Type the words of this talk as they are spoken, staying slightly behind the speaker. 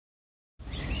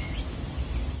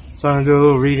So I'm going to do a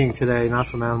little reading today, not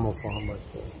from Animal Farm, but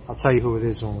I'll tell you who it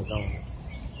is when we're done.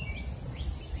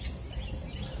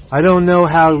 I don't know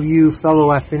how you fellow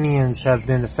Athenians have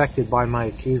been affected by my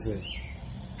accusers,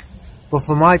 but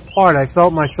for my part I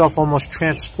felt myself almost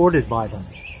transported by them.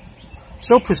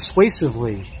 So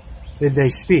persuasively did they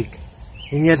speak,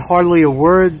 and yet hardly a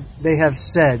word they have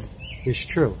said is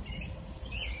true.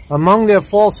 Among their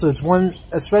falsehoods, one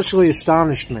especially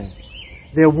astonished me.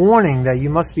 Their warning that you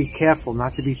must be careful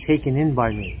not to be taken in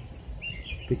by me,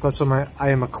 because I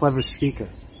am a clever speaker.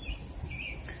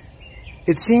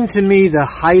 It seemed to me the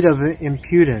height of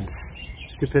impudence,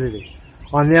 stupidity,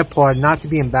 on their part not to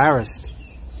be embarrassed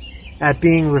at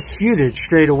being refuted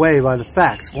straight away by the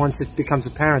facts once it becomes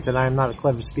apparent that I am not a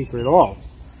clever speaker at all.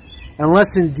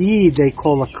 Unless indeed they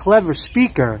call a clever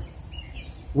speaker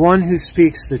one who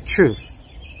speaks the truth.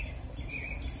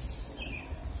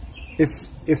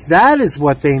 If that is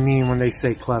what they mean when they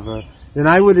say clever, then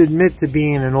I would admit to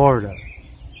being an orator,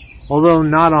 although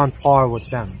not on par with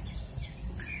them.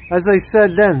 As I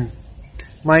said then,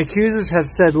 my accusers have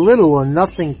said little or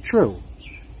nothing true,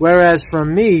 whereas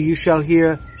from me you shall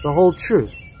hear the whole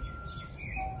truth,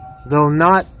 though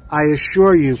not, I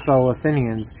assure you, fellow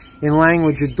Athenians, in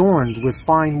language adorned with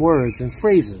fine words and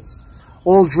phrases,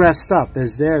 all dressed up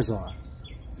as theirs are.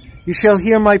 You shall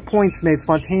hear my points made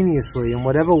spontaneously in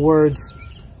whatever words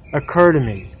occur to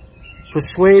me,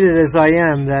 persuaded as I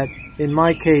am that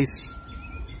my case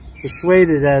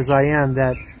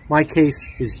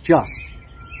is just.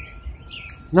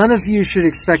 None of you should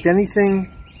expect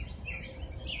anything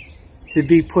to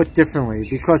be put differently,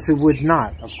 because it would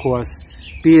not, of course,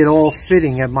 be at all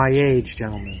fitting at my age,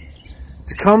 gentlemen,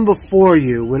 to come before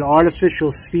you with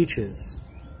artificial speeches,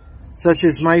 such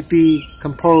as might be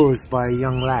composed by a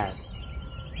young lad.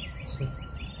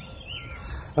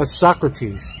 That's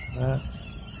Socrates.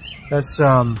 That's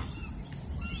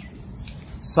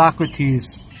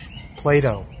Socrates,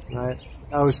 Plato. Right?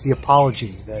 That was the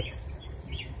apology.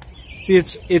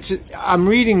 I'm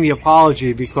reading the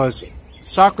apology because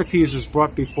Socrates was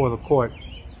brought before the court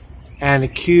and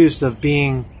accused of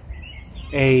being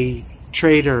a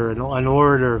traitor, an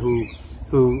orator who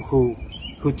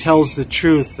tells the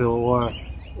truth or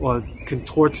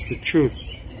contorts the truth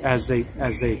as they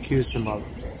accused him of.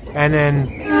 And then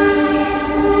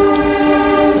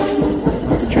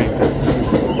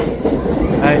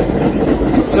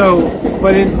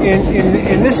but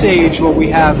in this age, what we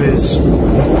have is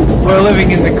we're living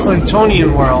in the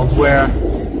Clintonian world where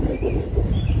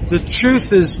the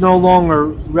truth is no longer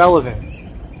relevant,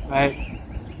 right?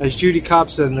 As Judy Kopp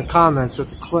said in the comments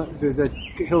that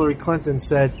Hillary Clinton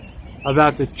said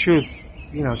about the truth,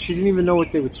 she didn't even know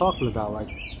what they were talking about. Like,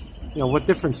 what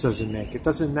difference does it make? It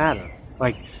doesn't matter.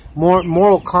 Like,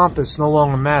 moral compass no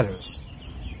longer matters.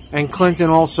 And Clinton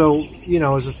also,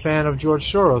 is a fan of George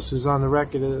Soros, who's on the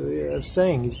record of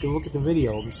saying, you can look at the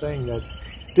video of him saying that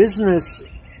business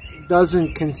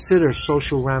doesn't consider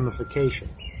social ramification.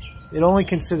 It only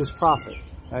considers profit,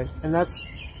 right? And that's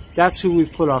who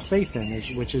we've put our faith in,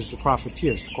 which is the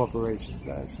profiteers, the corporations,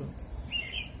 right?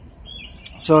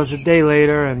 So it's a day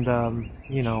later, and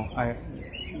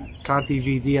Conte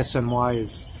v. DSNY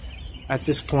is at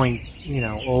this point,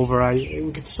 over.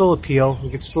 We could still appeal.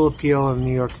 We could still appeal in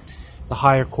New York, the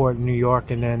higher court in New York,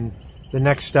 and then the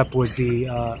next step would be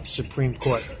Supreme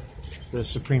Court, the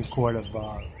Supreme Court of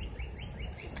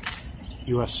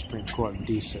U.S. Supreme Court in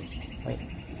D.C. Right?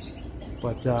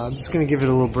 But I'm just going to give it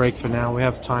a little break for now. We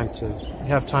have time to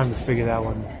figure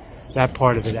that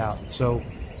part of it out. So,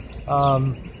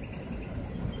 I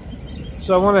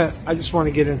just want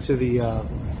to get into the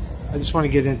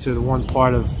one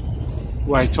part of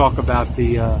where I talk about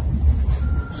the.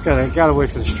 Gotta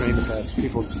wait for the train to pass.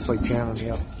 People just like jamming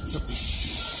me up.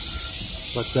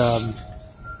 But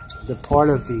the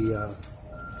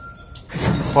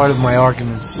part of my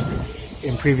arguments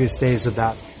in previous days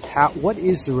about what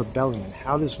is the rebellion?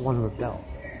 How does one rebel?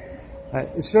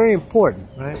 It's very important,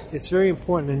 right? It's very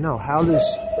important to know how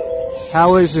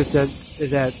is it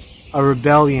that a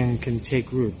rebellion can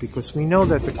take root, because we know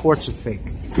that the courts are fake,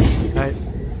 right?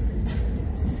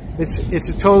 It's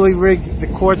a totally rigged. The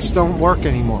courts don't work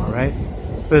anymore, right?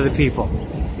 For the people,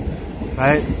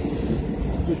 right?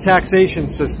 The taxation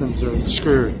systems are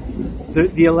screwed.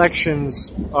 The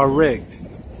elections are rigged.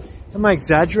 Am I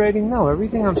exaggerating? No.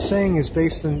 Everything I'm saying is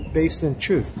based in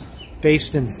truth,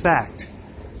 based in fact.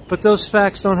 But those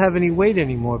facts don't have any weight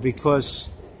anymore because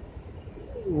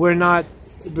we're in the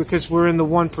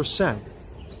 1%.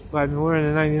 I mean, we're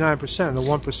in the 99%. The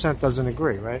 1% doesn't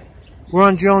agree, right? We're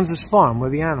on Jones's farm. We're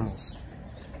the animals.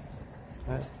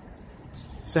 Right?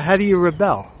 So how do you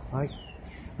rebel?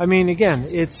 I mean, again,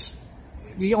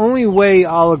 the only way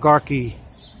oligarchy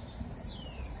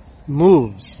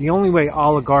moves, the only way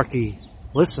oligarchy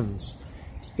listens,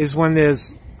 is when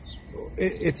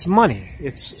it's money.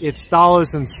 It's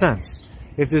dollars and cents.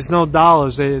 If there's no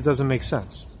dollars, it doesn't make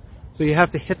sense. So you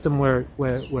have to hit them where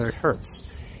it hurts,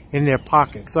 in their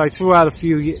pocket. So I threw out a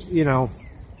few,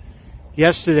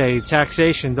 yesterday,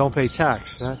 taxation, don't pay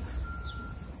tax.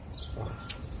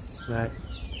 Right?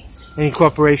 Any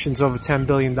corporations over $10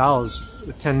 million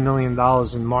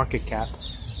in market cap,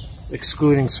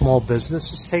 excluding small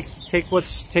businesses, take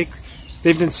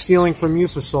they've been stealing from you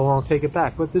for so long, take it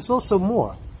back. But there's also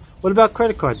more. What about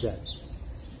credit card debt?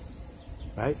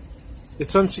 Right?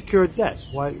 It's unsecured debt.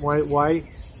 Why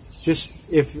just,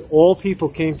 if all people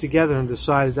came together and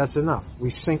decided that's enough, we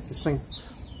sink the sink.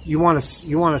 You want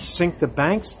to sink the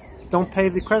banks? Don't pay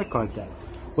the credit card debt.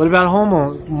 What about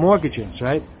home mortgages,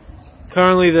 right?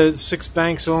 Currently, the 6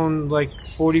 banks own like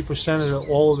 40% of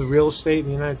all of the real estate in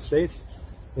the United States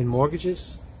in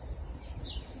mortgages.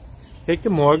 Take the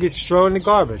mortgage, throw it in the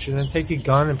garbage, and then take your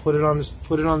gun and put it on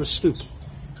the stoop.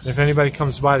 And if anybody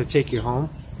comes by to take your home,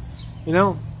 you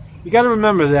got to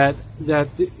remember that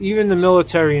even the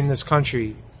military in this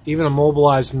country, even a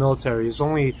mobilized military, is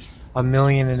only 1.5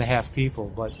 million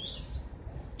people, but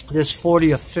there's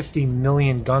 40 or 50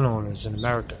 million gun owners in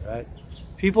America, right?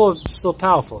 People are still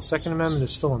powerful. Second Amendment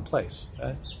is still in place,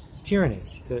 right? Tyranny,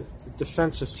 the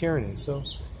defense of tyranny.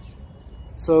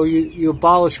 So you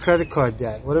abolish credit card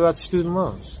debt. What about student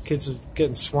loans? Kids are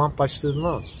getting swamped by student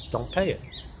loans. Don't pay it,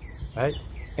 right?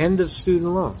 End of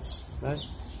student loans, right?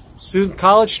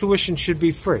 College tuition should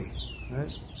be free,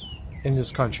 right? In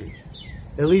this country,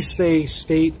 at least a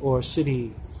state or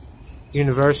city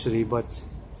university. But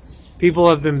people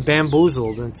have been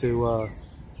bamboozled into,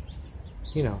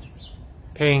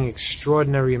 paying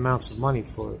extraordinary amounts of money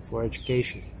for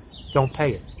education. Don't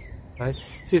pay it, right?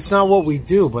 See, it's not what we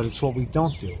do, but it's what we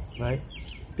don't do, right?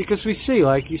 Because we see,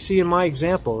 like you see in my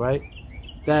example, right,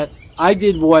 that I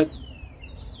did what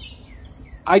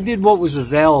was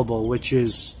available, which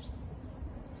is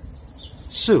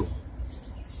sue.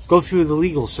 Go through the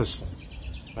legal system,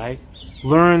 right?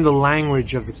 Learn the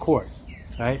language of the court,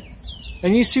 right?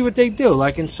 And you see what they do.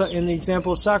 Like in the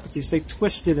example of Socrates, they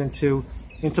twist it into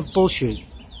bullshit,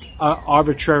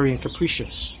 arbitrary and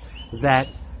capricious, that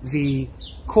the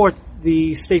court,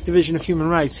 the State Division of Human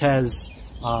Rights, has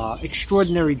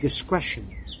extraordinary discretion,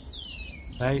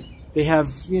 right? They have,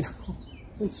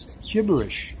 it's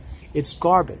gibberish. It's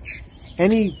garbage.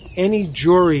 Any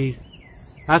jury,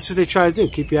 that's what they try to do,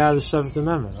 keep you out of the Seventh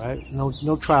Amendment, right?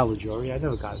 No trial of jury. I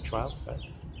never got a trial, right?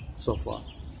 So far.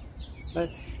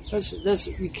 Right?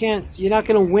 You're not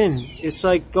going to win. It's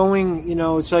like going,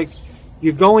 it's like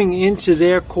you're going into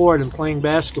their court and playing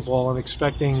basketball and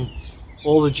expecting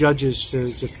all the judges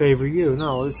to favor you.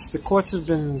 No, the courts have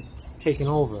been taken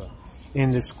over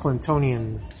in this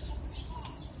Clintonian,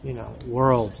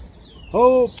 world.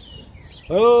 Hope!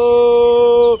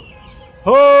 Hope!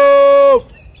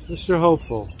 Hope! Mr.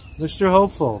 Hopeful. Mr.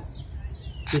 Hopeful.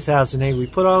 2008. We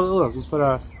put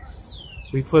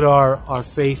our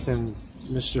faith in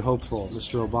Mr. Hopeful,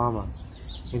 Mr. Obama.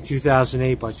 In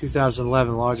 2008, by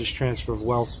 2011, largest transfer of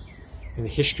wealth in the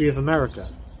history of America.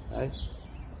 Right?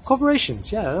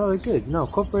 Corporations, yeah, they're good. No,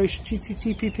 corporation,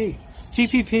 TPP.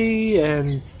 TPP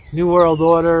and New World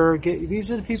Order.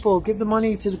 These are the people, give the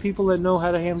money to the people that know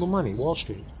how to handle money. Wall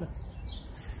Street.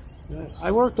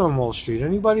 I worked on Wall Street.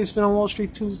 Anybody who's been on Wall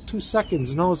Street two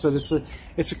seconds knows that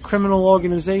it's a criminal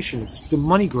organization. It's the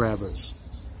money grabbers.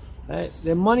 Right?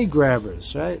 They're money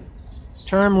grabbers, right?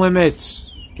 Term limits.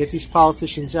 Get these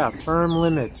politicians out. Term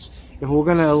limits. If we're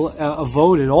going to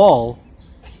vote at all,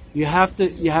 you have to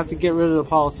get rid of the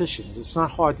politicians. It's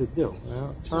not hard to do.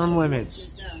 Term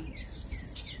limits.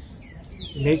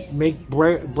 Make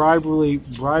bribery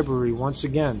once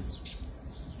again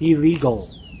illegal.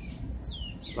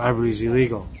 Bribery is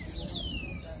illegal.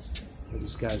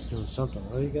 This guy's doing something.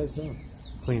 What are you guys doing?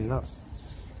 Cleaning up.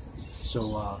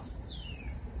 So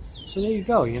there you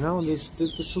go.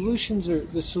 The solutions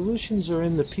are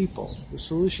in the people. The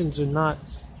solutions are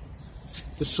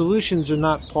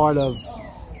not part of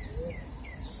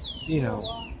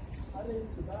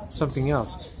something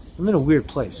else. I'm in a weird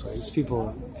place. Like, these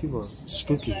people are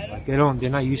spooky. Like they're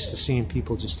not used to seeing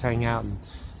people just hang out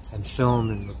and film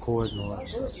and record and all that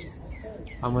stuff. So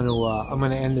I'm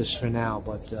gonna end this for now.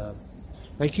 But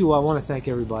thank you. I want to thank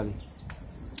everybody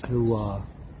who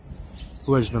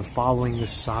has been following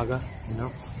this saga.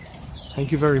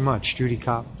 Thank you very much, Judy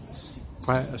Kopp,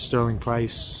 Sterling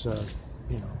Price,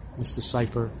 Mr.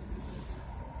 Cyper,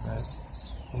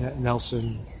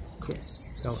 Nelson, Chris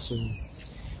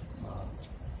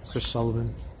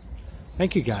Sullivan,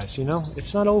 Thank you guys. You know,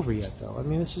 it's not over yet, though. I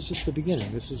mean, this is just the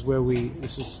beginning. This is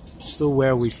still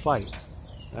where we fight,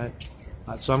 right?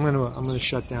 So I'm gonna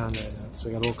shut down right now because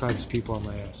I got all kinds of people on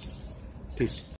my ass. Peace.